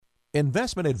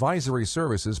Investment advisory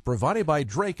services provided by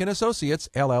Drake & Associates,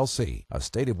 LLC, a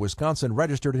state of Wisconsin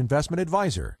registered investment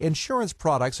advisor. Insurance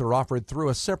products are offered through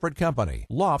a separate company,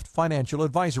 Loft Financial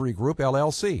Advisory Group,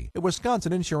 LLC, a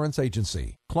Wisconsin insurance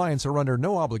agency. Clients are under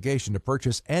no obligation to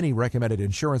purchase any recommended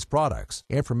insurance products.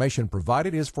 Information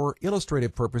provided is for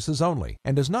illustrative purposes only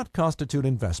and does not constitute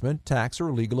investment, tax,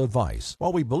 or legal advice.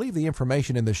 While we believe the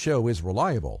information in the show is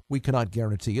reliable, we cannot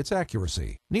guarantee its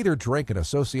accuracy. Neither Drake &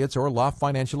 Associates or Loft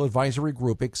Financial Advisory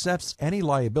Group accepts any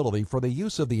liability for the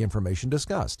use of the information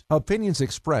discussed. Opinions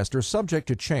expressed are subject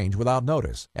to change without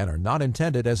notice and are not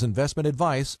intended as investment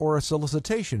advice or a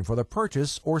solicitation for the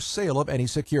purchase or sale of any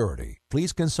security.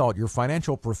 Please consult your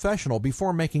financial professional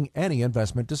before making any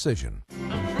investment decision.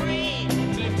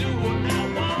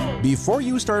 Before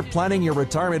you start planning your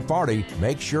retirement party,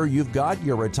 make sure you've got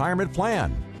your retirement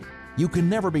plan. You can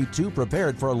never be too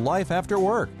prepared for life after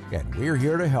work, and we're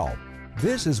here to help.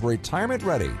 This is Retirement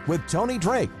Ready with Tony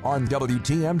Drake on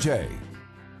WTMJ.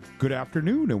 Good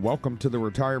afternoon and welcome to the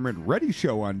Retirement Ready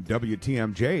Show on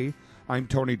WTMJ. I'm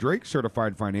Tony Drake,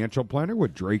 Certified Financial Planner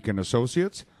with Drake &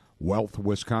 Associates,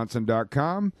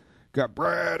 wealthwisconsin.com. Got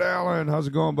Brad Allen. How's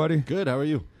it going, buddy? Good. How are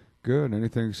you? Good.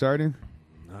 Anything exciting?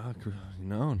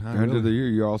 No, not End really. of the year,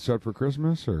 you all set for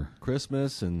Christmas? Or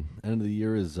Christmas and end of the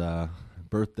year is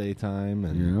birthday time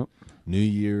and New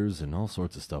Year's and all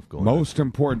sorts of stuff going on. Most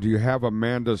important, do you have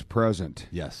Amanda's present?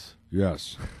 Yes.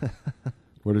 Yes.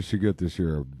 What did she get this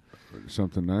year?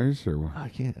 Something nice or what? I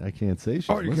can't say.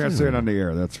 Oh, you can't say it on the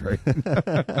air. That's right.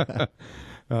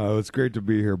 It's great to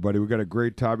be here, buddy. We got a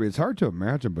great topic. It's hard to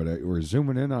imagine, but we're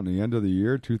zooming in on the end of the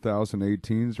year.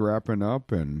 2018's wrapping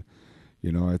up, and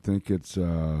I think it's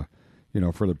for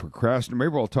the procrastinators. Maybe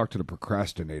we'll talk to the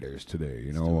procrastinators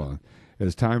today.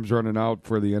 As time's running out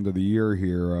for the end of the year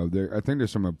here, I think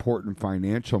there's some important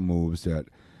financial moves that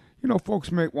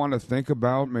folks may want to think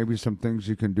about. Maybe some things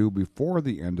you can do before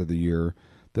the end of the year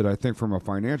that I think from a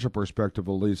financial perspective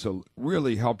at least will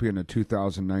really help you in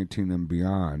 2019 and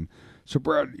beyond. So,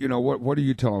 Brad, what are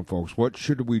you telling folks? What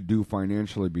should we do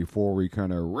financially before we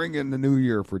kind of ring in the new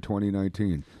year for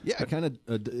 2019? Yeah,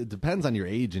 it depends on your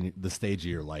age and the stage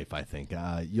of your life, I think.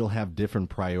 You'll have different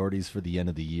priorities for the end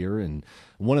of the year, and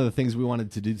one of the things we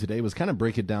wanted to do today was kind of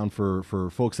break it down for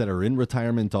folks that are in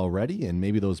retirement already and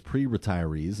maybe those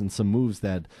pre-retirees and some moves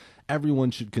that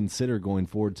everyone should consider going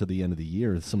forward to the end of the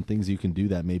year, some things you can do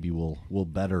that maybe will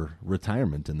better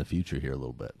retirement in the future here a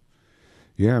little bit.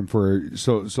 Yeah, and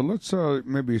so let's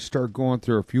maybe start going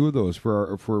through a few of those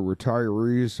for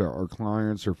retirees, our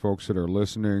clients, or folks that are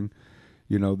listening.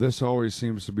 This always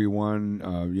seems to be one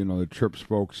that trips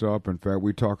folks up. In fact,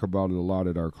 we talk about it a lot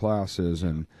at our classes,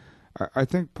 and I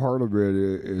think part of it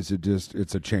is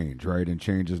it's a change, right? And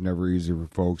change is never easy for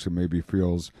folks. It maybe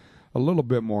feels a little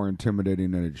bit more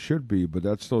intimidating than it should be, but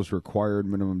that's those required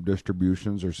minimum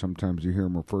distributions, or sometimes you hear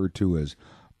them referred to as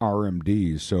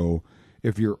RMDs. So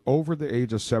if you're over the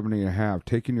age of 70 and a half,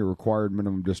 taking your required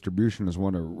minimum distribution is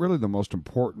one of really the most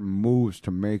important moves to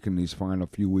make in these final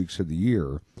few weeks of the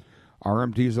year.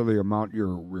 RMDs are the amount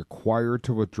you're required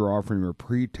to withdraw from your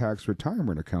pre-tax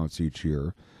retirement accounts each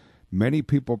year. Many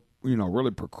people, really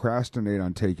procrastinate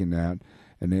on taking that,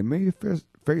 and they may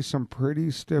face some pretty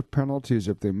stiff penalties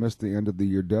if they miss the end of the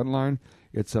year deadline.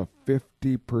 It's a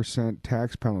 50%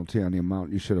 tax penalty on the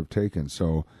amount you should have taken.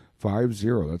 So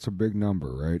 50, that's a big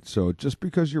number, right? So just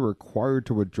because you're required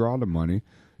to withdraw the money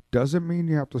doesn't mean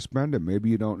you have to spend it. Maybe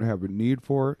you don't have a need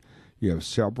for it. You have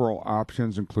several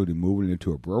options, including moving it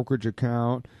into a brokerage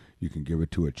account. You can give it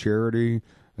to a charity.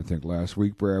 I think last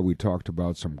week, Brad, we talked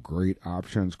about some great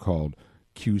options called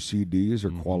QCDs, or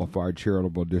qualified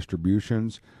charitable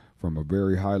distributions, from a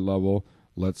very high level.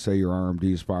 Let's say your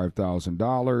RMD is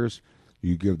 $5,000.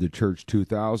 You give the church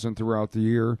 $2,000 throughout the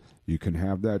year. You can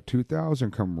have that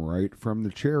 $2,000 come right from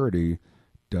the charity.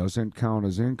 Doesn't count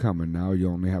as income, and now you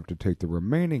only have to take the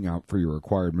remaining out for your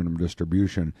required minimum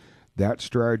distribution. That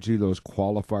strategy, those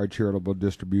qualified charitable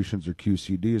distributions, or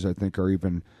QCDs, I think are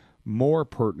even more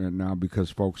pertinent now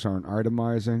because folks aren't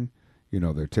itemizing.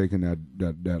 They're taking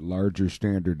that larger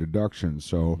standard deduction.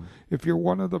 So if you're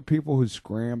one of the people who's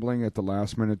scrambling at the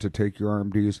last minute to take your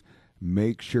RMDs,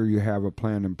 make sure you have a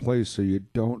plan in place so you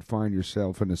don't find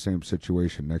yourself in the same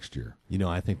situation next year.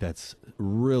 I think that's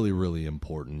really, really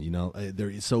important.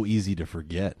 They're so easy to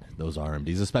forget, those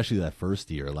RMDs, especially that first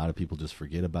year. A lot of people just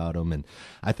forget about them, and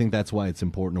I think that's why it's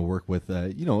important to work with,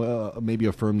 maybe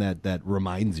a firm that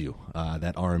reminds you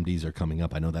that RMDs are coming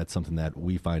up. I know that's something that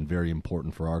we find very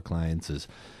important for our clients, is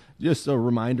just a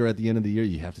reminder at the end of the year,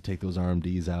 you have to take those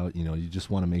RMDs out. You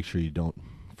just want to make sure you don't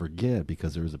forget,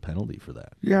 because there is a penalty for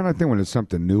that. Yeah, and I think when it's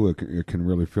something new, it can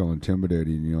really feel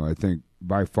intimidating. I think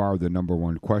by far the number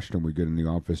one question we get in the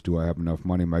office. Do I have enough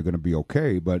money? Am I going to be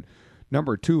okay? But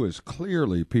number two is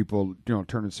clearly people,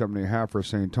 turning 70.5 are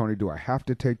saying, Tony, do I have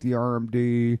to take the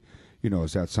RMD?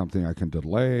 Is that something I can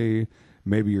delay?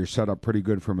 Maybe you're set up pretty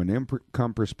good from an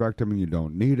income perspective and you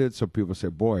don't need it. So people say,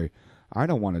 boy, I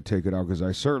don't want to take it out because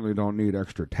I certainly don't need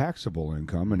extra taxable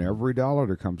income. And every dollar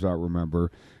that comes out,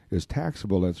 remember, is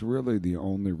taxable. That's really the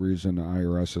only reason the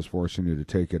IRS is forcing you to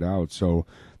take it out. So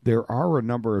there are a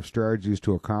number of strategies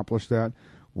to accomplish that.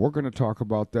 We're going to talk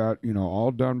about that.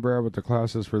 All done, Brad, with the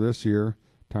classes for this year.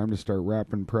 Time to start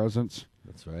wrapping presents.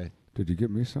 That's right. Did you get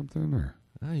me something? Or?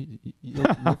 I'm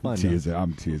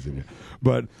teasing you.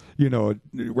 But,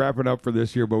 wrapping up for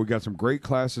this year, but we got some great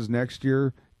classes next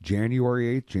year.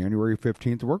 January 8th, January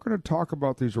 15th. We're going to talk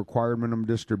about these required minimum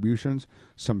distributions,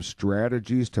 some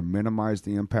strategies to minimize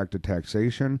the impact of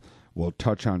taxation. We'll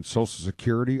touch on Social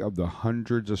Security. Of the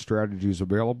hundreds of strategies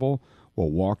available,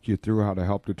 we'll walk you through how to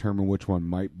help determine which one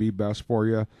might be best for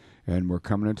you. And we're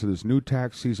coming into this new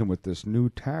tax season with this new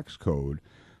tax code.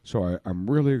 So I'm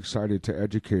really excited to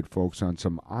educate folks on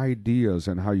some ideas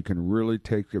and how you can really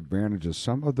take advantage of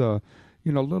some of the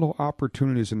little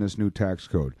opportunities in this new tax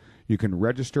code. You can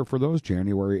register for those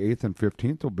January 8th and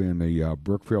 15th. They'll be in the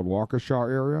Brookfield, Waukesha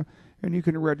area. And you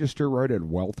can register right at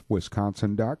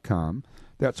wealthwisconsin.com.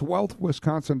 That's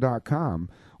wealthwisconsin.com.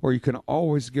 Or you can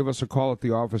always give us a call at the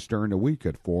office during the week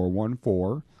at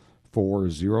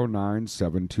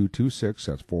 414-409-7226.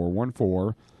 That's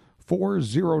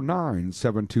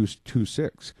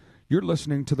 414-409-7226. You're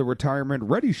listening to the Retirement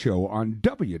Ready Show on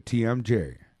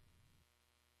WTMJ.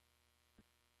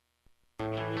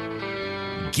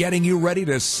 Getting you ready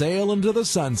to sail into the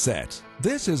sunset.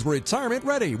 This is Retirement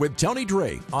Ready with Tony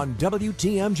Drake on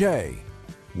WTMJ.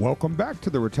 Welcome back to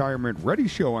the Retirement Ready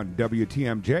Show on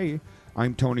WTMJ.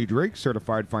 I'm Tony Drake,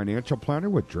 certified financial planner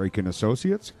with Drake &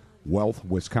 Associates,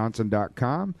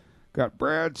 wealthwisconsin.com. Got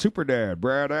Brad Superdad,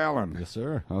 Brad Allen. Yes,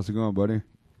 sir. How's it going, buddy?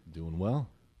 Doing well.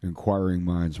 Inquiring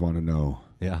minds want to know.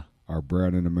 Yeah. Are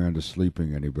Brad and Amanda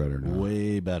sleeping any better now?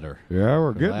 Way better. Yeah,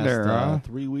 we're getting there, huh?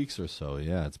 3 weeks or so.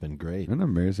 Yeah, it's been great. Isn't it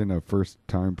amazing? That first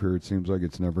time period seems like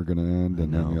it's never going to end,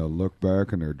 and then you'll look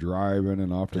back and they're driving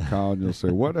and off to college, and you'll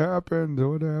say, what happened?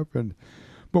 What happened?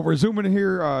 But we're zooming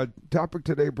here. Topic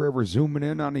today, Brad, we're zooming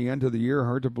in on the end of the year.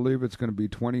 Hard to believe it's going to be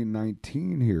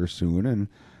 2019 here soon, and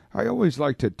I always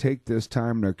like to take this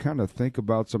time to kind of think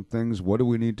about some things. What do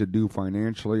we need to do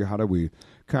financially? How do we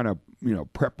kind of,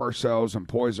 prep ourselves and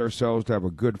poise ourselves to have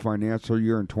a good financial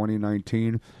year in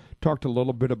 2019? Talked a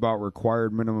little bit about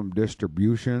required minimum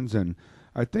distributions. And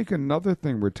I think another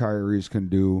thing retirees can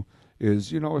do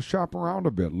is, shop around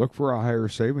a bit. Look for a higher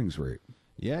savings rate.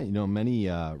 Yeah, many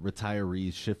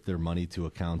retirees shift their money to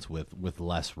accounts with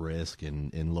less risk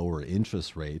and lower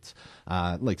interest rates,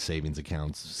 like savings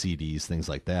accounts, CDs, things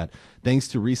like that. Thanks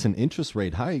to recent interest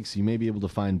rate hikes, you may be able to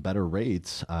find better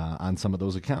rates on some of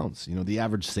those accounts. The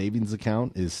average savings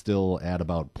account is still at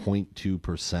about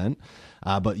 0.2%,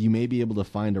 but you may be able to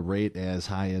find a rate as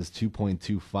high as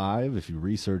 2.25 if you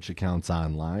research accounts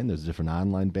online. There's different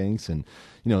online banks, and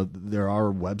there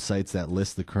are websites that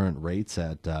list the current rates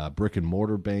at brick and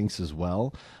mortar banks as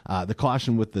well. The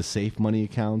caution with the safe money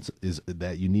accounts is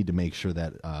that you need to make sure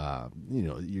that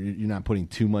you're not putting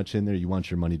too much in there. You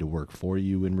want your money to work for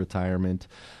you in retirement.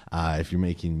 If you're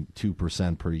making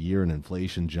 2% per year and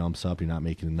inflation jumps up, you're not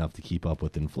making enough to keep up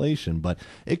with inflation. But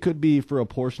it could be, for a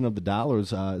portion of the dollars,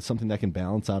 something that can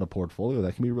balance out a portfolio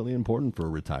that can be really important for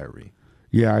a retiree.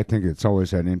 Yeah, I think it's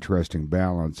always an interesting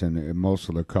balance, and most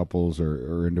of the couples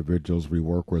or individuals we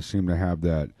work with seem to have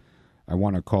that, I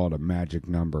want to call it a magic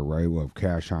number, right, of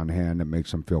cash on hand that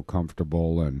makes them feel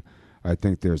comfortable. And I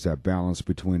think there's that balance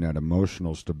between that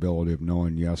emotional stability of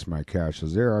knowing, yes, my cash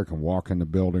is there, I can walk in the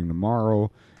building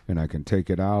tomorrow and I can take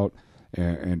it out.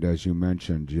 And as you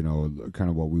mentioned, kind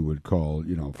of what we would call,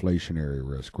 inflationary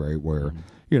risk, right, where,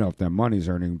 if that money's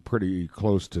earning pretty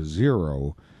close to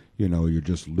zero, you're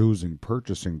just losing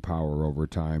purchasing power over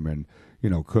time. And,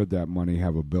 could that money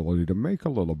have ability to make a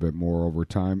little bit more over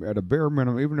time at a bare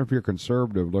minimum, even if you're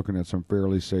conservative, looking at some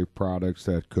fairly safe products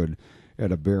that could,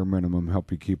 at a bare minimum,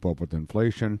 help you keep up with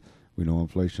inflation. We know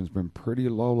inflation's been pretty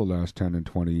low the last 10 and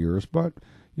 20 years, but,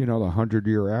 the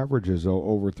 100-year average is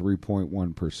over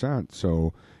 3.1%.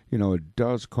 So, it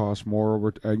does cost more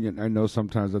over. I know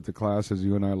sometimes at the classes,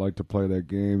 you and I like to play that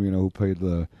game, who paid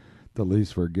the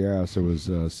least for gas. It was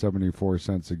 74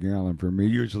 cents a gallon for me.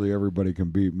 Usually everybody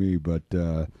can beat me, but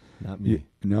not me.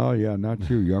 Not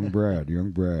you, young Brad.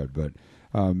 But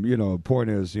Point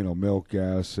is, milk,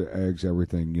 gas, eggs,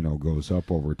 everything, goes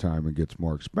up over time and gets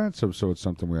more expensive. So it's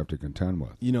something we have to contend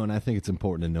with. And I think it's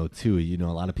important to note too, a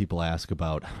lot of people ask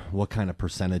about what kind of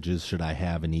percentages should I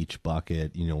have in each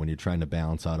bucket, when you're trying to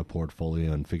balance out a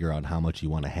portfolio and figure out how much you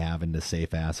want to have into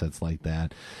safe assets like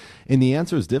that. And the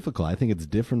answer is difficult. I think it's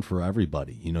different for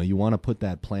everybody. You want to put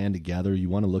that plan together. You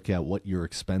want to look at what your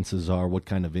expenses are, what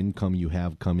kind of income you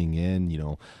have coming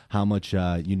in, how much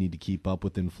you need to keep up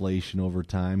with inflation over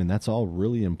time. And that's all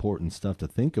really important stuff to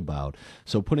think about.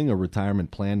 So putting a retirement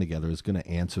plan together is going to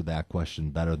answer that question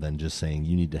better than just saying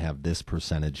you need to have this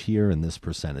percentage here and this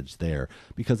percentage there,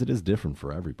 because it is different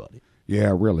for everybody. Yeah,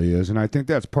 it really is. And I think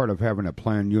that's part of having a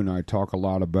plan. You and I talk a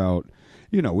lot about,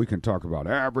 we can talk about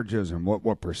averages and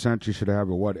what percent you should have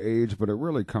at what age, but it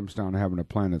really comes down to having a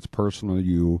plan that's personal to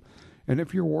you. And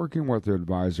if you're working with an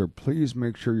advisor, please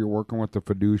make sure you're working with a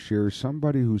fiduciary,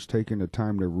 somebody who's taking the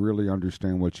time to really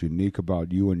understand what's unique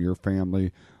about you and your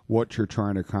family, what you're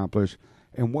trying to accomplish,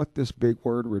 and what this big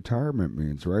word retirement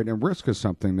means, right? And risk is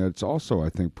something that's also, I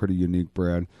think, pretty unique,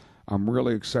 Brad. I'm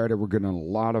really excited. We're getting a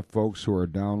lot of folks who are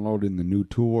downloading the new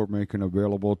tool we're making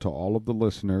available to all of the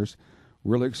listeners.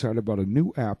 Really excited about a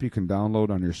new app you can download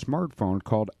on your smartphone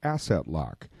called Asset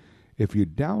Lock. If you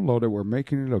download it, we're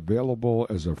making it available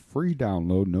as a free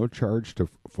download, no charge to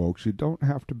folks. You don't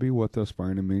have to be with us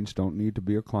by any means, don't need to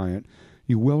be a client.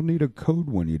 You will need a code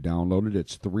when you download it.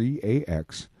 It's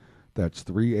 3AX. That's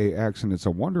 3AX, and it's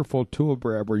a wonderful tool,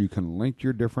 Brad, where you can link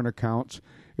your different accounts.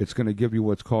 It's going to give you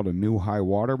what's called a new high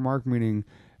water mark, meaning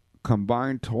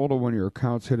combined total when your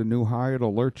accounts hit a new high, it'll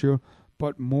alert you.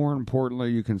 But more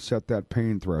importantly, you can set that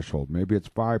pain threshold. Maybe it's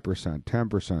 5%,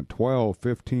 10%, 12,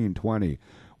 15, 20.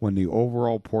 When the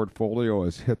overall portfolio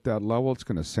has hit that level, it's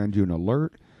going to send you an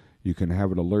alert. You can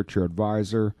have it alert your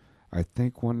advisor. I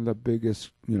think one of the biggest,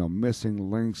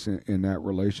 missing links in that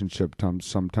relationship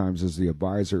sometimes is the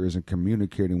advisor isn't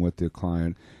communicating with the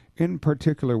client, in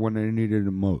particular when they need it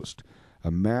the most.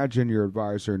 Imagine your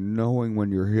advisor knowing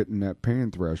when you're hitting that pain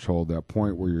threshold, that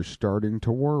point where you're starting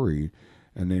to worry,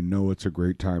 and they know it's a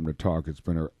great time to talk. It's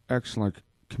been an excellent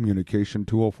communication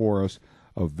tool for us,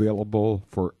 available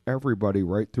for everybody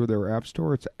right through their app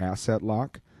store. It's Asset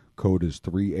Lock. Code is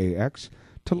 3AX.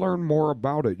 To learn more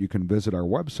about it, you can visit our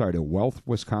website at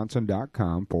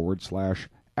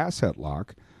wealthwisconsin.com/asset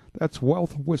lock. That's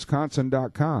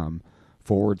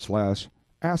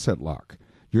wealthwisconsin.com/asset lock.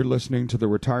 You're listening to the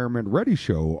Retirement Ready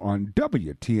Show on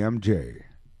WTMJ.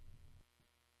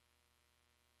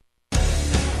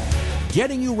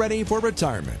 Getting you ready for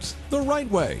retirement the right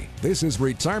way. This is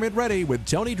Retirement Ready with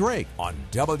Tony Drake on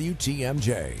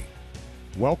WTMJ.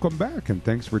 Welcome back, and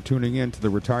thanks for tuning in to the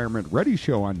Retirement Ready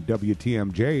Show on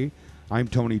WTMJ. I'm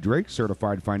Tony Drake,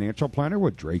 certified financial planner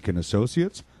with Drake &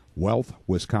 Associates,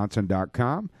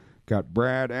 wealthwisconsin.com. Got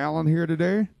Brad Allen here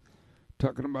today,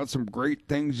 talking about some great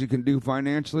things you can do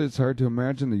financially. It's hard to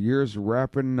imagine the year's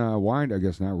winding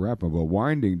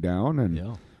down, and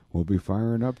Yeah. We'll be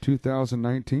firing up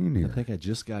 2019 here. I think I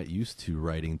just got used to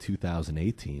writing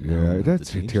 2018. Yeah,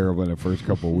 that's terrible. In the first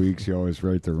couple of weeks, you always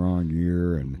write the wrong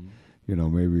year, and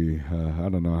maybe I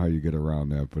don't know how you get around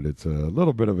that, but it's a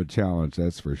little bit of a challenge,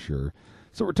 that's for sure.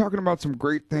 So we're talking about some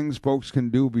great things folks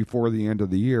can do before the end of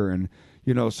the year, and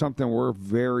something we're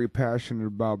very passionate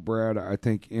about, Brad. I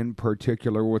think in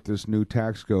particular with this new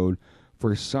tax code,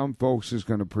 for some folks is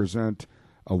going to present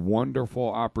a wonderful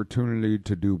opportunity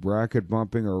to do bracket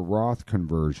bumping or Roth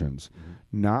conversions,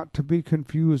 not to be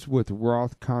confused with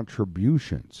Roth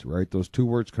contributions, right? Those two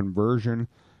words, conversion,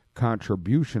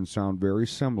 contribution, sound very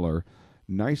similar.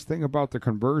 Nice thing about the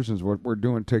conversions, what we're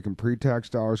doing, taking pre-tax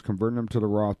dollars, converting them to the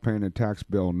Roth, paying a tax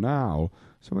bill now.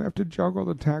 So we have to juggle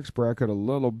the tax bracket a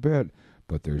little bit,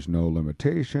 but there's no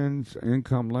limitations,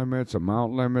 income limits,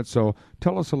 amount limits. So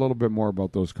tell us a little bit more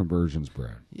about those conversions,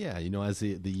 Brad. Yeah, as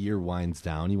the year winds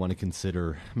down, you want to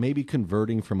consider maybe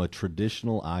converting from a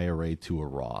traditional IRA to a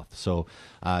Roth. So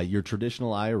your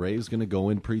traditional IRA is going to go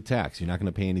in pre-tax. You're not going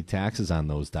to pay any taxes on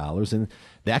those dollars. And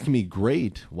that can be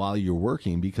great while you're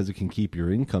working because it can keep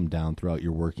your income down throughout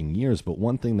your working years. But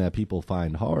one thing that people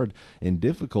find hard and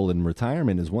difficult in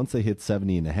retirement is once they hit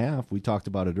 70 and a half, we talked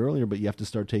about it earlier, but you have to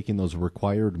start taking those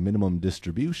required minimum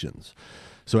distributions.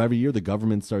 So every year the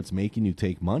government starts making you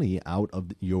take money out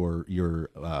of your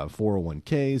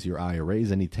 401ks, your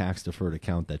IRAs, any tax-deferred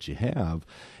account that you have,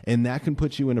 and that can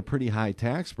put you in a pretty high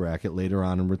tax bracket later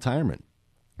on in retirement.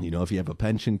 If you have a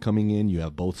pension coming in, you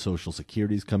have both Social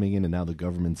Securities coming in, and now the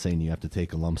government's saying you have to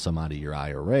take a lump sum out of your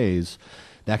IRAs,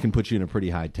 that can put you in a pretty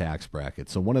high tax bracket.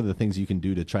 So one of the things you can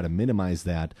do to try to minimize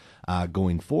that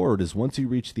going forward is once you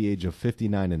reach the age of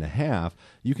 59 and a half,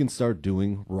 you can start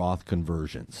doing Roth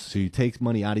conversions. So you take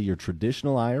money out of your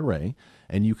traditional IRA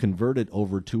and you convert it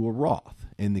over to a Roth.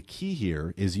 And the key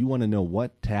here is you want to know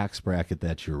what tax bracket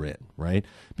that you're in, right?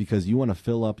 Because you want to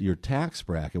fill up your tax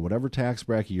bracket, whatever tax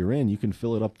bracket you're in, you can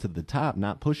fill it up to the top,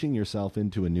 not pushing yourself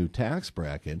into a new tax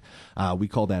bracket. We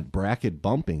call that bracket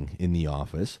bumping in the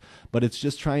office, but it's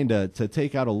just trying to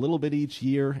take out a little bit each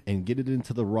year and get it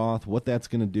into the Roth. What that's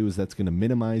going to do is that's going to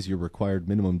minimize your required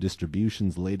minimum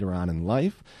distributions later on in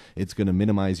life. It's going to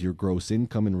minimize your gross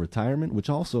income in retirement,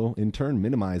 which also in turn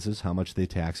minimizes how much they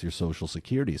tax your Social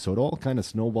Security. So it all kind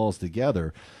of snowballs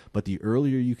together, but the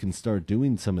earlier you can start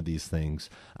doing some of these things,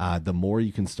 the more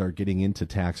you can start getting into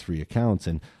tax-free accounts.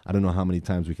 And I don't know how many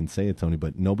times we can say it, Tony,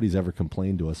 but nobody's ever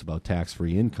complained to us about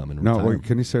tax-free income in retirement. No, wait,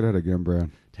 can you say that again, Brad?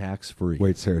 Tax-free.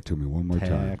 Wait, say it to me one more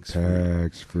time. Tax-free.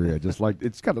 Tax-free. I just like,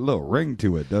 it's got a little ring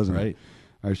to it, doesn't Right. it?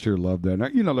 I sure love that.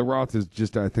 Now, the Roth is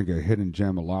just, I think, a hidden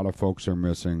gem a lot of folks are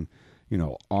missing.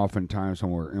 Oftentimes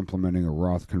when we're implementing a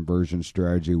Roth conversion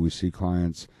strategy, we see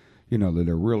clients that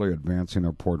are really advancing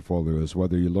their portfolios,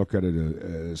 whether you look at it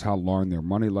as how long their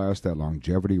money lasts, that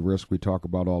longevity risk we talk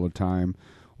about all the time,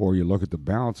 or you look at the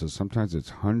balances. Sometimes it's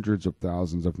hundreds of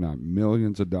thousands, if not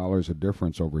millions of dollars of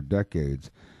difference over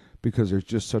decades, because there's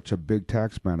just such a big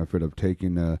tax benefit of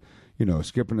taking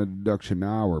skipping a deduction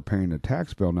now or paying a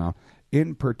tax bill now.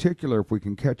 In particular, if we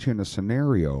can catch you in a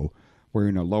scenario where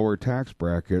you're in a lower tax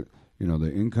bracket,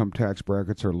 the income tax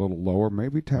brackets are a little lower.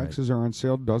 Maybe taxes are on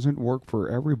sale. Doesn't work for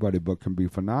everybody, but can be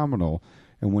phenomenal.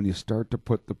 And when you start to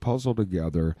put the puzzle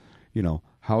together,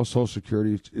 how Social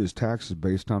Security is taxed is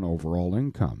based on overall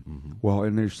income. Mm-hmm. Well,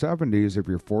 in your 70s, if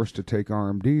you're forced to take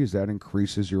RMDs, that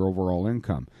increases your overall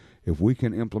income. If we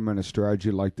can implement a strategy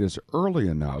like this early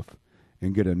enough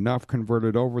and get enough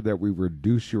converted over that we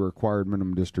reduce your required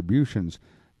minimum distributions,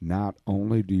 not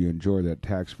only do you enjoy that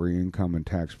tax-free income and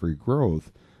tax-free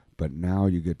growth, but now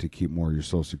you get to keep more of your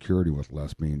Social Security with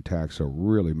less being taxed, so it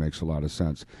really makes a lot of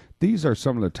sense. These are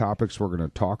some of the topics we're going to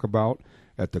talk about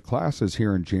at the classes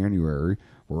here in January.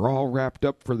 We're all wrapped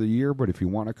up for the year, but if you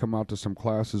want to come out to some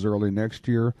classes early next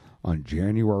year, on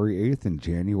January 8th and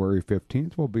January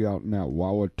 15th, we'll be out in that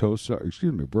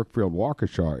Brookfield,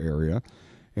 Waukesha area,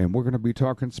 and we're going to be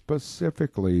talking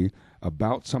specifically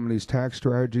about some of these tax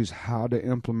strategies, how to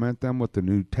implement them with the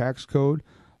new tax code.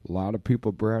 A lot of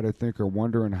people, Brad, I think, are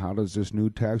wondering, how does this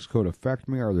new tax code affect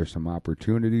me? Are there some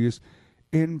opportunities?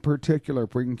 In particular,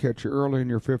 if we can catch you early in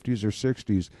your 50s or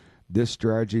 60s, this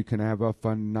strategy can have a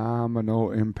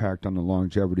phenomenal impact on the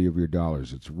longevity of your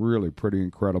dollars. It's really pretty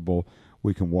incredible.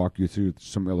 We can walk you through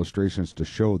some illustrations to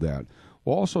show that.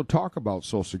 We'll also talk about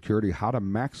Social Security, how to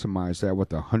maximize that with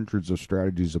the hundreds of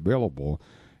strategies available.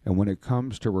 And when it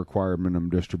comes to required minimum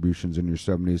distributions in your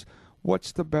 70s,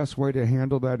 what's the best way to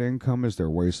handle that income? Is there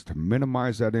ways to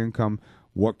minimize that income?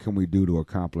 What can we do to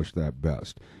accomplish that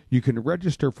best? You can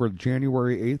register for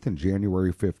January 8th and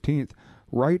January 15th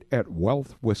right at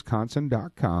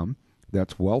wealthwisconsin.com.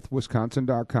 That's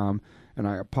wealthwisconsin.com. And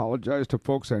I apologize to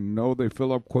folks. I know they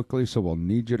fill up quickly, so we'll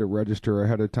need you to register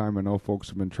ahead of time. I know folks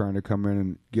have been trying to come in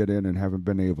and get in and haven't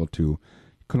been able to. You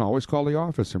can always call the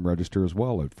office and register as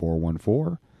well at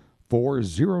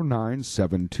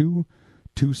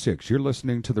 414-409-7226. You're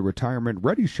listening to the Retirement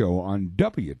Ready Show on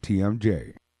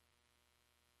WTMJ.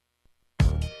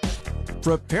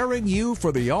 Preparing you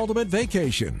for the ultimate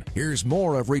vacation. Here's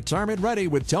more of Retirement Ready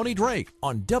with Tony Drake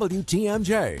on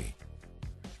WTMJ.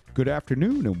 Good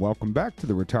afternoon and welcome back to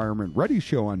the Retirement Ready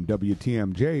Show on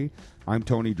WTMJ. I'm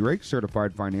Tony Drake,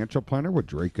 certified financial planner with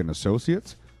Drake &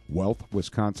 Associates,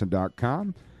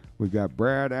 wealthwisconsin.com. We've got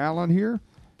Brad Allen here,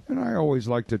 and I always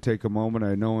like to take a moment.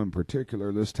 I know in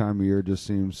particular this time of year just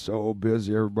seems so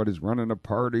busy. Everybody's running to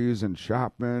parties and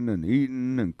shopping and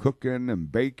eating and cooking and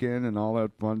baking and all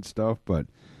that fun stuff, but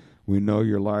we know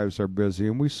your lives are busy,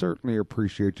 and we certainly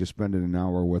appreciate you spending an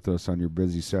hour with us on your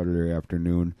busy Saturday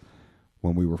afternoon.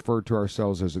 When we refer to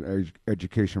ourselves as an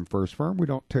education-first firm, we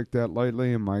don't take that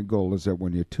lightly, and my goal is that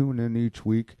when you tune in each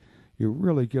week, you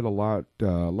really get a lot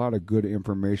of good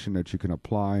information that you can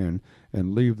apply and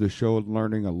leave the show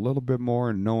learning a little bit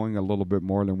more and knowing a little bit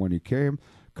more than when you came.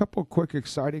 A couple quick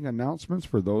exciting announcements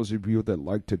for those of you that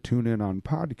like to tune in on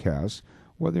podcasts.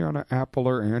 Whether you're on an Apple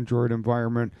or Android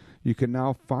environment, you can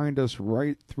now find us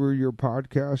right through your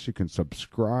podcast. You can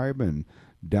subscribe and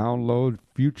download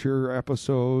future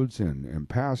episodes and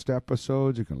past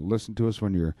episodes. You can listen to us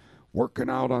when you're working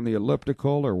out on the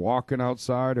elliptical or walking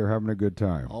outside or having a good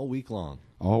time. All week long.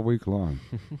 All week long.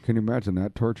 Can you imagine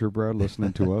that torture, Brad,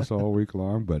 listening to us all week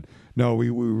long? But no, we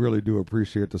really do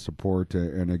appreciate the support.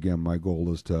 And again, my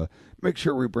goal is to make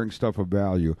sure we bring stuff of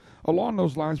value. Along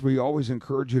those lines, we always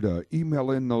encourage you to email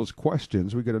in those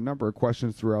questions. We get a number of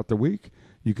questions throughout the week.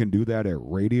 You can do that at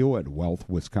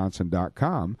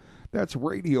radio@wealthwisconsin.com. That's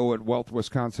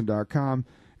radio@wealthwisconsin.com.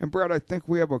 And Brad, I think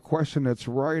we have a question that's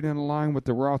right in line with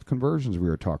the Roth conversions we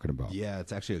were talking about. Yeah,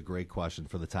 it's actually a great question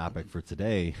for the topic for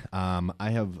today. I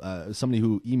have somebody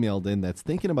who emailed in that's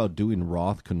thinking about doing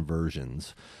Roth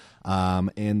conversions.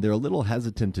 And they're a little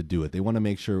hesitant to do it. They want to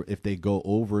make sure if they go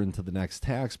over into the next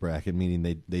tax bracket, meaning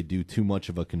they do too much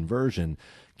of a conversion,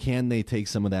 can they take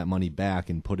some of that money back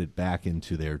and put it back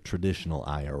into their traditional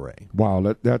IRA?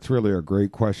 Wow, that's really a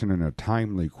great question and a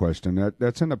timely question.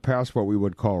 That's in the past what we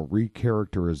would call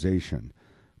recharacterization.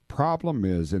 Problem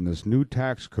is, in this new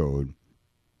tax code,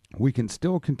 we can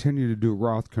still continue to do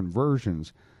Roth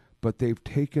conversions, but they've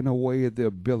taken away the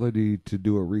ability to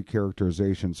do a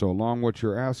recharacterization. So along what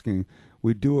you're asking,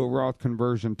 we do a Roth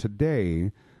conversion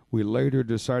today. We later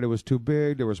decided it was too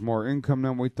big. There was more income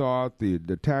than we thought. The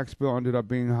tax bill ended up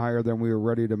being higher than we were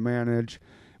ready to manage.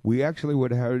 We actually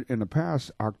would have, in the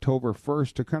past, October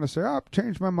 1st to kind of say,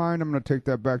 change my mind. I'm going to take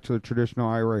that back to the traditional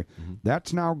IRA. Mm-hmm.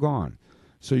 That's now gone.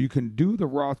 So you can do the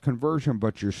Roth conversion,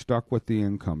 but you're stuck with the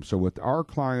income. So with our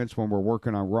clients, when we're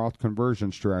working on Roth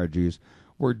conversion strategies,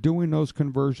 we're doing those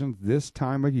conversions this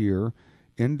time of year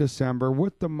in December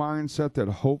with the mindset that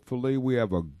hopefully we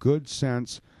have a good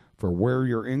sense for where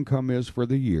your income is for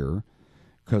the year.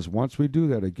 Because once we do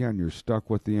that, again, you're stuck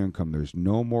with the income. There's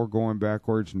no more going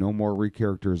backwards, no more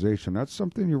recharacterization. That's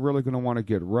something you're really going to want to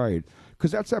get right. Because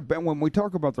that's when we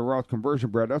talk about the Roth conversion,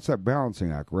 Brad, that's that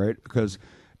balancing act, right? Because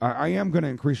I am going to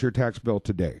increase your tax bill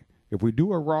today. If we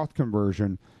do a Roth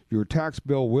conversion, your tax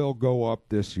bill will go up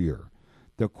this year.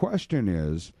 The question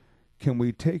is, can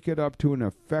we take it up to an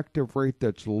effective rate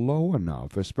that's low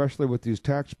enough, especially with these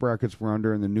tax brackets we're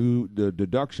under and the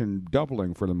deduction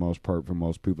doubling for the most part for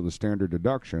most people, the standard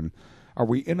deduction? Are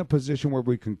we in a position where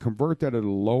we can convert that at a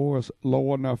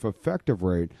low enough effective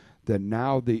rate that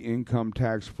now the income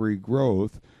tax-free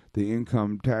growth, the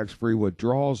income tax-free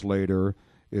withdrawals later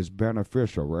is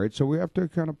beneficial, right? So we have to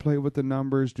kind of play with the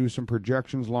numbers, do some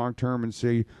projections long term, and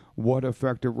see what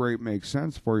effective rate makes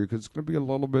sense for you, because it's going to be a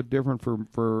little bit different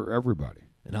for everybody.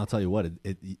 And I'll tell you what,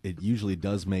 it usually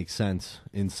does make sense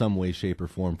in some way, shape, or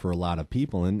form for a lot of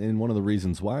people. And one of the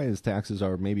reasons why is taxes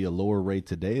are maybe a lower rate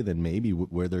today than maybe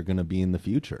where they're going to be in the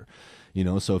future. You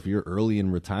know, so if you're early in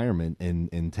retirement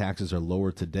and taxes are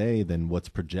lower today than what's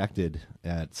projected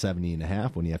at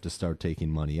 70.5 when you have to start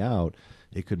taking money out,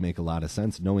 it could make a lot of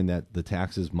sense knowing that the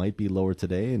taxes might be lower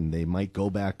today and they might go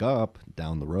back up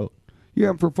down the road. Yeah,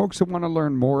 and for folks that want to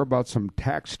learn more about some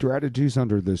tax strategies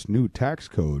under this new tax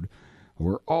code,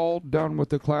 we're all done with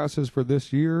the classes for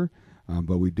this year,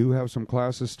 but we do have some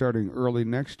classes starting early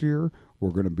next year.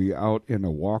 We're going to be out in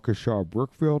the Waukesha,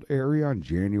 Brookfield area on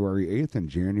January 8th and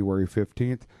January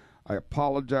 15th. I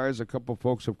apologize. A couple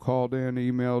folks have called in,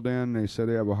 emailed in. They said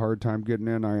they have a hard time getting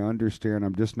in. I understand.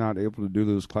 I'm just not able to do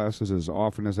those classes as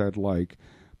often as I'd like.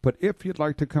 But if you'd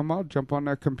like to come out, jump on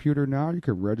that computer now. You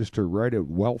can register right at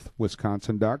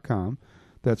wealthwisconsin.com.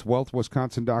 That's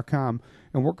wealthwisconsin.com.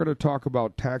 And we're going to talk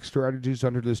about tax strategies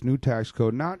under this new tax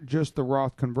code, not just the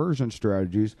Roth conversion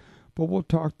strategies, but we'll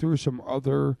talk through some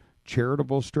other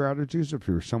charitable strategies. If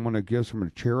you're someone that gives from a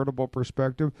charitable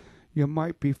perspective, you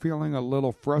might be feeling a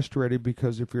little frustrated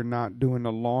because if you're not doing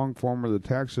the long form of the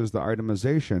taxes, the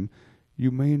itemization,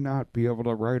 you may not be able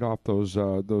to write off those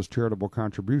charitable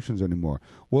contributions anymore.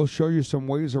 We'll show you some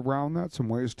ways around that, some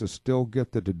ways to still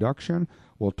get the deduction.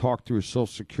 We'll talk through Social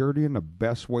Security and the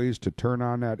best ways to turn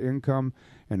on that income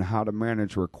and how to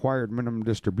manage required minimum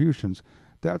distributions.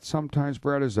 That sometimes,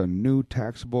 Brad, is a new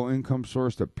taxable income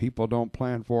source that people don't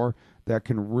plan for that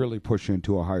can really push you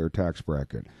into a higher tax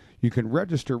bracket. You can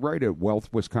register right at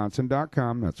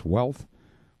wealthwisconsin.com. That's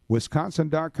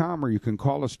wealthwisconsin.com, or you can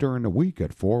call us during the week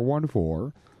at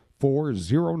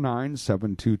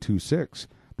 414-409-7226.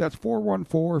 That's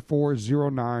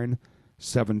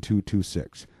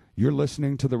 414-409-7226. You're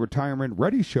listening to the Retirement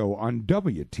Ready Show on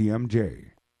WTMJ.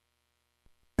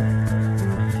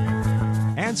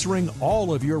 Answering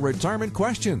all of your retirement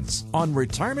questions on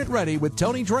Retirement Ready with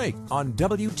Tony Drake on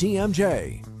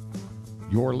WTMJ.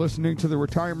 You're listening to the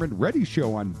Retirement Ready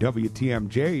Show on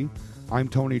WTMJ. I'm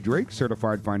Tony Drake,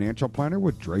 certified financial planner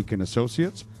with Drake &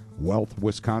 Associates,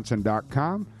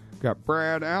 wealthwisconsin.com. Got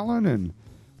Brad Allen, and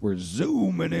we're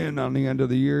zooming in on the end of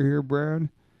the year here, Brad.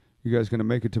 You guys going to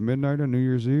make it to midnight on New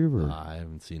Year's Eve? Or? I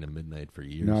haven't seen a midnight for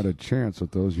years. Not a chance with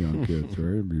those young kids,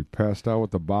 right? Be passed out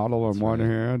with a bottle on one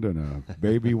hand and a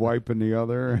baby wipe in the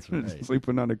other, and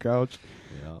sleeping on the couch.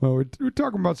 Yeah. Well, we're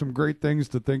talking about some great things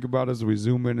to think about as we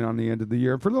zoom in on the end of the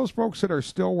year. For those folks that are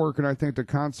still working, I think the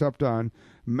concept on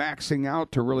maxing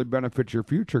out to really benefit your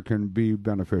future can be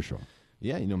beneficial.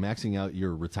 Yeah, maxing out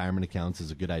your retirement accounts is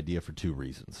a good idea for two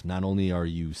reasons. Not only are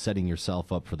you setting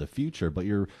yourself up for the future, but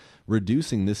you're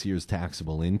reducing this year's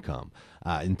taxable income.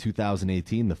 In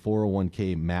 2018, the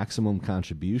 401k maximum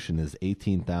contribution is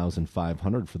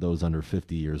 $18,500 for those under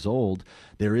 50 years old.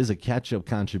 There is a catch-up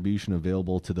contribution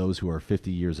available to those who are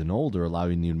 50 years and older,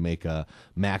 allowing you to make a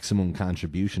maximum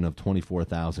contribution of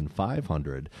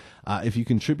 $24,500. If you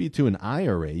contribute to an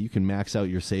IRA, you can max out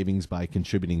your savings by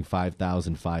contributing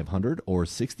 $5,500 or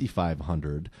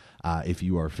 $6,500 if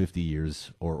you are 50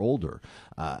 years or older.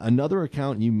 Another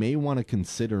account you may want to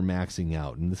consider maxing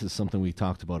out, and this is something we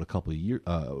talked about a couple of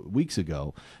weeks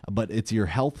ago, but it's your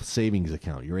health savings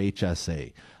account, your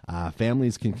HSA.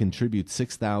 Families can contribute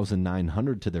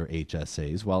 $6,900 to their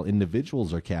HSAs, while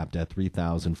individuals are capped at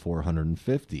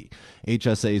 $3,450.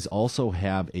 HSAs also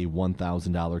have a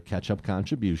 $1,000 catch-up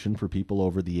contribution for people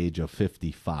over the age of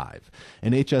 55.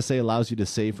 An HSA allows you to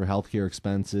save for healthcare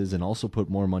expenses and also put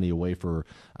more money away for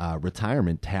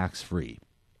retirement tax-free.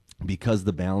 Because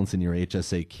the balance in your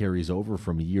HSA carries over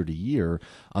from year to year,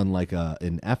 unlike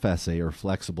an FSA or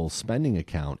flexible spending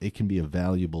account, it can be a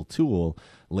valuable tool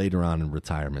later on in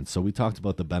retirement. So we talked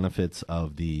about the benefits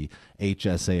of the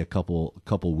HSA a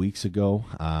couple weeks ago.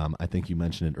 I think you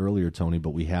mentioned it earlier, Tony, but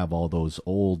we have all those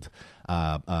old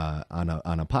on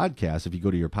a podcast. If you go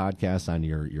to your podcast on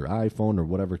your iPhone or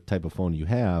whatever type of phone you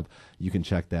have, you can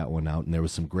check that one out. And there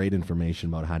was some great information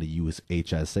about how to use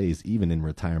HSAs even in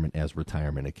retirement as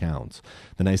retirement accounts.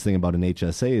 The nice thing about an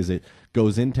HSA is it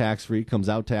goes in tax-free, comes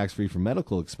out tax-free for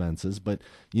medical expenses, but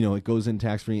it goes in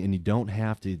tax-free, and you don't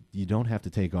have to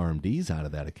take RMDs out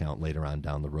of that account later on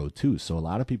down the road too. So a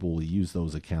lot of people will use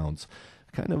those accounts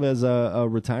kind of as a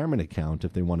retirement account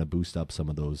if they want to boost up some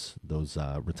of those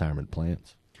retirement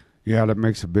plans. Yeah, that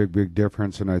makes a big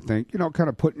difference. And I think, kind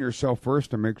of putting yourself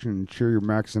first and making sure you're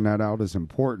maxing that out is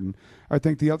important. I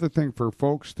think the other thing for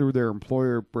folks through their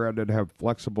employer, Brad, that have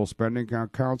flexible spending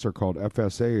accounts are called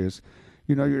FSAs.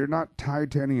 You're not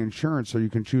tied to any insurance, so you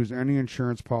can choose any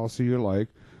insurance policy you like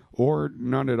or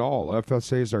none at all.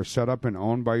 FSAs are set up and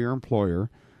owned by your employer.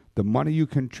 The money you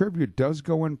contribute does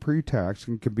go in pre-tax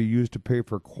and can be used to pay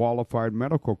for qualified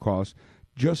medical costs,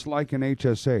 just like an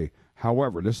HSA.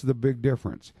 However, this is the big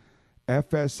difference.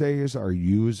 FSAs are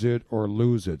use it or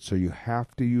lose it, so you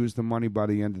have to use the money by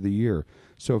the end of the year.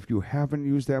 So if you haven't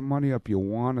used that money up, you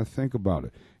want to think about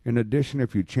it. In addition,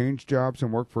 if you change jobs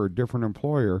and work for a different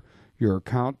employer, your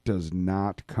account does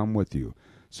not come with you.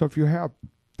 So if you have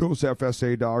those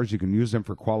FSA dollars, you can use them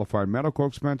for qualified medical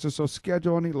expenses. So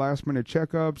schedule any last-minute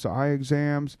checkups, eye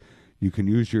exams. You can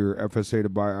use your FSA to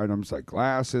buy items like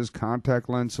glasses, contact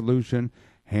lens solution,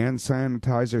 hand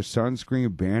sanitizer,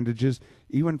 sunscreen, bandages,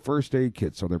 even first aid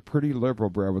kits. So they're pretty liberal,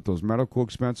 Brad, with those medical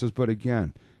expenses. But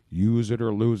again, use it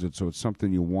or lose it. So it's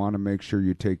something you want to make sure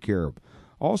you take care of.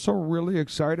 Also really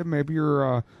excited, maybe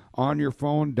you're on your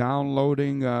phone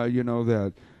downloading,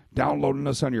 downloading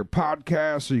us on your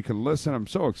podcast so you can listen. I'm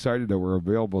so excited that we're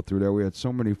available through there. We had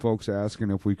so many folks asking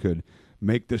if we could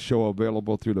make the show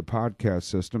available through the podcast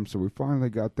system. So we finally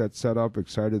got that set up.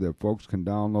 Excited that folks can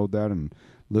download that and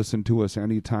listen to us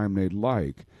anytime they'd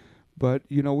like. But,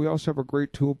 we also have a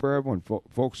great tool, Brad. When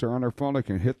folks are on their phone, they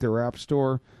can hit their app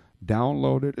store,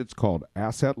 download it. It's called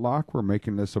Asset Lock. We're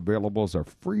making this available as a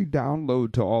free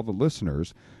download to all the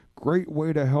listeners. Great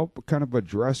way to help kind of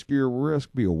address your risk,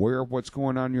 be aware of what's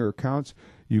going on in your accounts.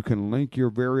 You can link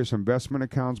your various investment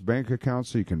accounts, bank accounts,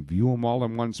 so you can view them all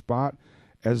in one spot.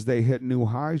 As they hit new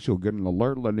highs, you'll get an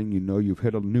alert letting you know you've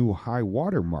hit a new high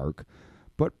water mark.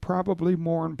 But probably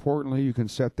more importantly, you can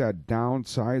set that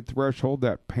downside threshold,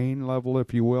 that pain level,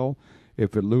 if you will.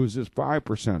 If it loses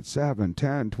 5%, 7,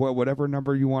 10, 12, whatever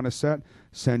number you want to set,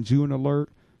 send you an alert,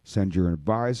 send your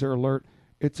advisor alert.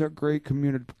 It's a great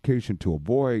communication tool.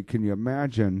 Boy, can you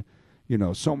imagine,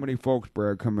 so many folks,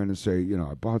 Brad, come in and say,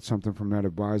 I bought something from that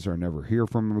advisor. I never hear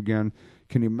from him again.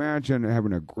 Can you imagine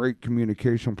having a great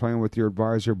communication plan with your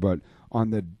advisor, but on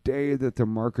the day that the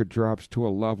market drops to a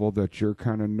level that you're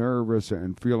kind of nervous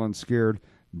and feeling scared,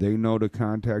 they know to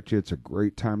contact you. It's a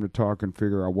great time to talk and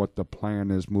figure out what the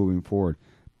plan is moving forward.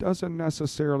 Doesn't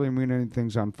necessarily mean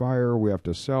anything's on fire, we have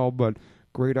to sell, but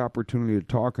great opportunity to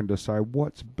talk and decide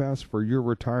what's best for your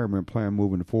retirement plan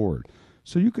moving forward.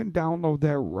 So you can download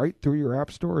that right through your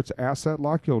app store. It's Asset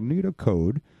Lock. You'll need a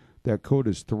code. That code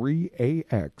is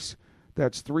 3AX.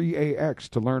 That's 3AX.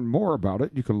 To learn more about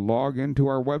it, you can log into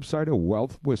our website at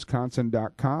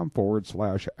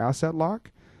wealthwisconsin.com/asset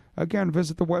lock. Again,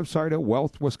 visit the website at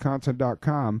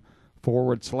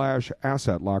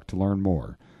wealthwisconsin.com/asset lock to learn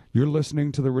more. You're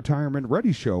listening to the Retirement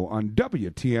Ready Show on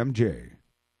WTMJ.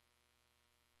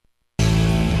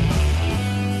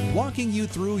 Walking you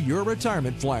through your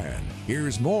retirement plan.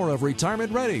 Here's more of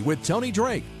Retirement Ready with Tony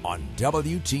Drake on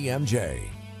WTMJ.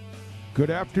 Good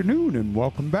afternoon and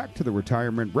welcome back to the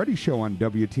Retirement Ready Show on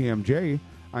WTMJ.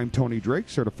 I'm Tony Drake,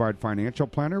 Certified Financial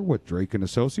Planner with Drake &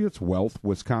 Associates,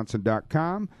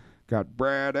 wealthwisconsin.com. Got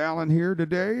Brad Allen here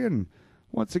today, and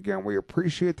once again, we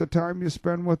appreciate the time you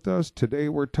spend with us. Today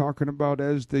we're talking about,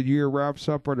 as the year wraps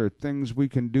up, are there things we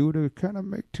can do to kind of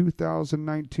make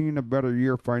 2019 a better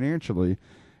year financially?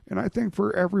 And I think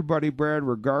for everybody, Brad,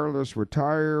 regardless,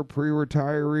 retire,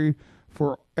 pre-retiree,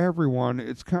 for everyone,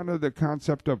 it's kind of the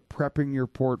concept of prepping your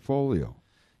portfolio.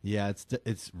 Yeah,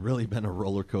 it's really been a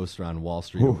roller coaster on Wall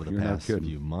Street over the past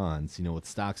few months, with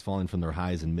stocks falling from their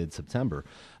highs in mid-September.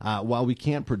 While we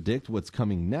can't predict what's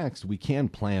coming next, we can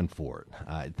plan for it.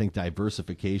 I think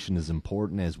diversification is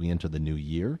important as we enter the new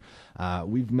year.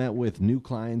 We've met with new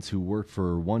clients who worked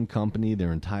for one company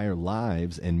their entire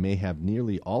lives and may have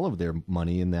nearly all of their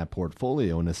money in that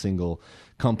portfolio in a single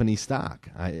company stock.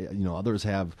 Others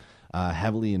have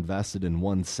heavily invested in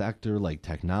one sector like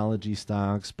technology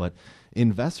stocks, but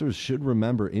investors should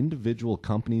remember individual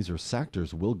companies or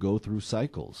sectors will go through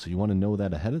cycles. So you want to know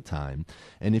that ahead of time.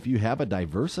 And if you have a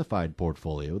diversified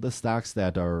portfolio, the stocks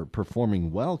that are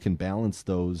performing well can balance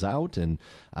those out and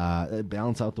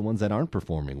balance out the ones that aren't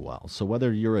performing well. So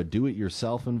whether you're a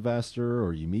do-it-yourself investor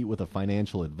or you meet with a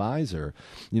financial advisor,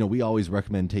 we always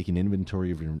recommend taking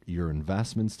inventory of your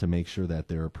investments to make sure that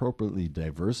they're appropriately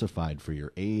diversified for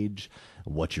your age,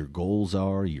 what your goals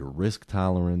are, your risk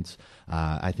tolerance.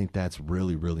 I think that's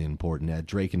really, really important. At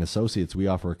Drake & Associates, we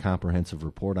offer a comprehensive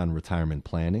report on retirement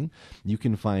planning. You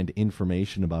can find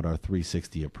information about our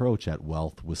 360 approach at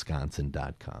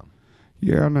wealthwisconsin.com.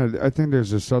 Yeah, and I think there's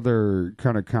this other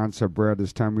kind of concept, Brad.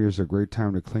 This time of year is a great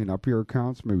time to clean up your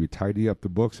accounts, maybe tidy up the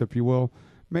books, if you will.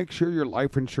 Make sure your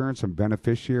life insurance and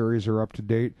beneficiaries are up to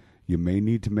date. You may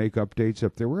need to make updates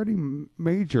if there were any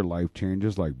major life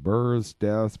changes like births,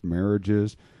 deaths,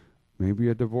 marriages, maybe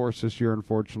a divorce this year,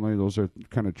 unfortunately. Those are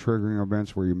kind of triggering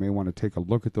events where you may want to take a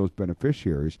look at those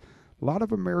beneficiaries. A lot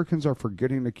of Americans are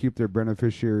forgetting to keep their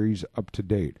beneficiaries up to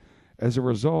date. As a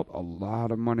result, a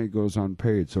lot of money goes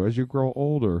unpaid. So as you grow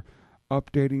older,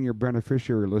 updating your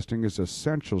beneficiary listing is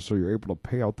essential so you're able to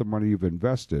pay out the money you've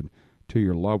invested to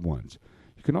your loved ones.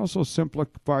 You can also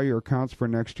simplify your accounts for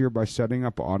next year by setting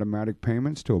up automatic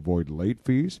payments to avoid late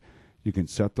fees. You can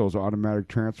set those automatic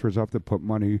transfers up to put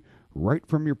money right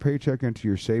from your paycheck into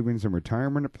your savings and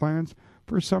retirement plans.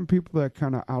 For some people, that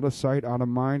kind of out of sight, out of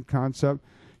mind concept,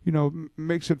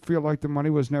 makes it feel like the money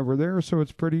was never there, so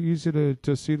it's pretty easy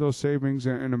to see those savings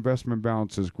and investment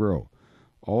balances grow.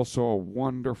 Also, a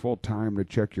wonderful time to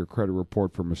check your credit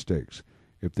report for mistakes.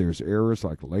 If there's errors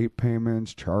like late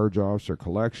payments, charge-offs, or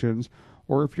collections,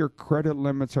 or if your credit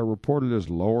limits are reported as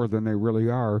lower than they really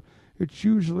are, it's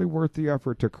usually worth the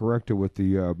effort to correct it with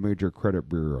the major credit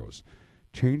bureaus.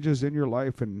 Changes in your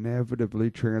life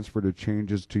inevitably transfer to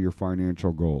changes to your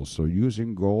financial goals, so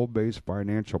using goal-based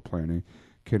financial planning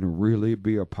can really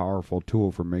be a powerful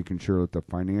tool for making sure that the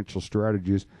financial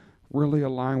strategies really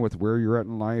align with where you're at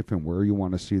in life and where you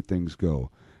want to see things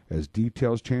go. As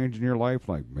details change in your life,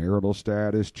 like marital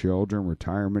status, children,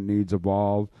 retirement needs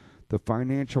evolve, the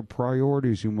financial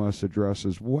priorities you must address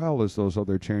as well as those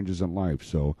other changes in life.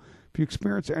 So if you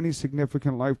experience any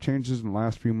significant life changes in the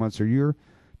last few months or year,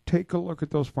 take a look at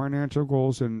those financial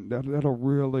goals, and that'll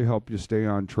really help you stay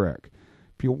on track.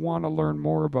 If you want to learn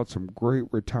more about some great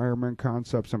retirement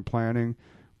concepts and planning,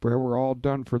 we're all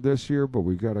done for this year, but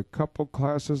we got a couple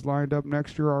classes lined up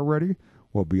next year already.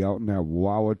 We'll be out in that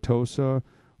Wauwatosa,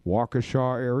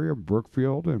 Waukesha area,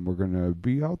 Brookfield, and we're going to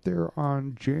be out there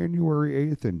on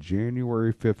January 8th and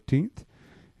January 15th.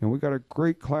 And we got a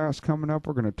great class coming up.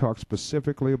 We're going to talk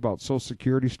specifically about Social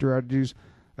Security strategies.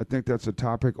 I think that's a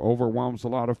topic overwhelms a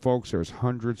lot of folks. There's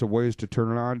hundreds of ways to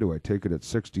turn it on. Do I take it at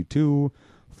 62?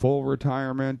 Full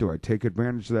retirement? Do I take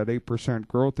advantage of that 8%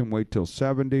 growth and wait till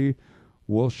 70?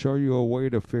 We'll show you a way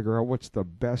to figure out what's the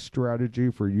best strategy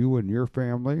for you and your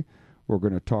family. We're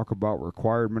going to talk about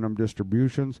required minimum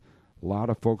distributions. A lot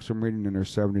of folks I'm reading in their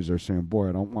 70s are saying, boy,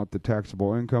 I don't want the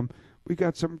taxable income. We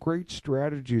got some great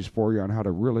strategies for you on how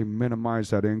to really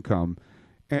minimize that income.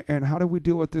 And how do we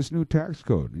deal with this new tax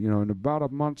code? In about a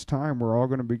month's time, we're all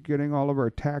going to be getting all of our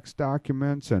tax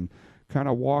documents and kind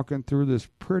of walking through this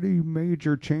pretty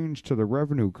major change to the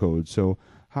revenue code. So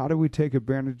how do we take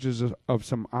advantages of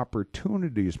some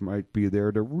opportunities might be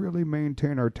there to really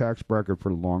maintain our tax bracket for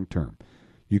the long term?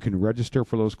 You can register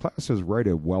for those classes right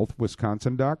at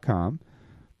wealthwisconsin.com.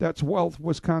 That's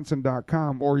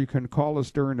wealthwisconsin.com, or you can call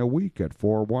us during the week at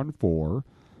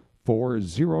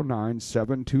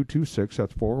 414-409-7226.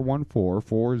 That's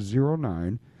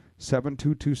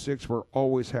 414-409-7226. We're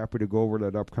always happy to go over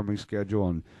that upcoming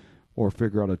schedule or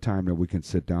figure out a time that we can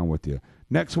sit down with you.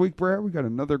 Next week, Brad, we got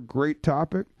another great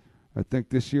topic. I think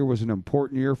this year was an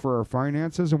important year for our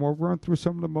finances, and we'll run through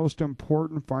some of the most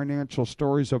important financial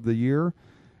stories of the year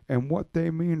and what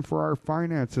they mean for our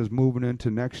finances moving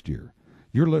into next year.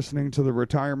 You're listening to the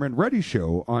Retirement Ready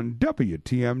Show on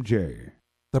WTMJ.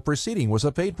 The preceding was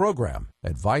a paid program.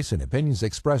 Advice and opinions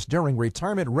expressed during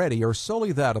Retirement Ready are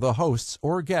solely that of the hosts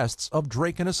or guests of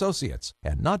Drake & Associates,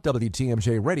 and not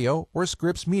WTMJ Radio or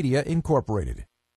Scripps Media Incorporated.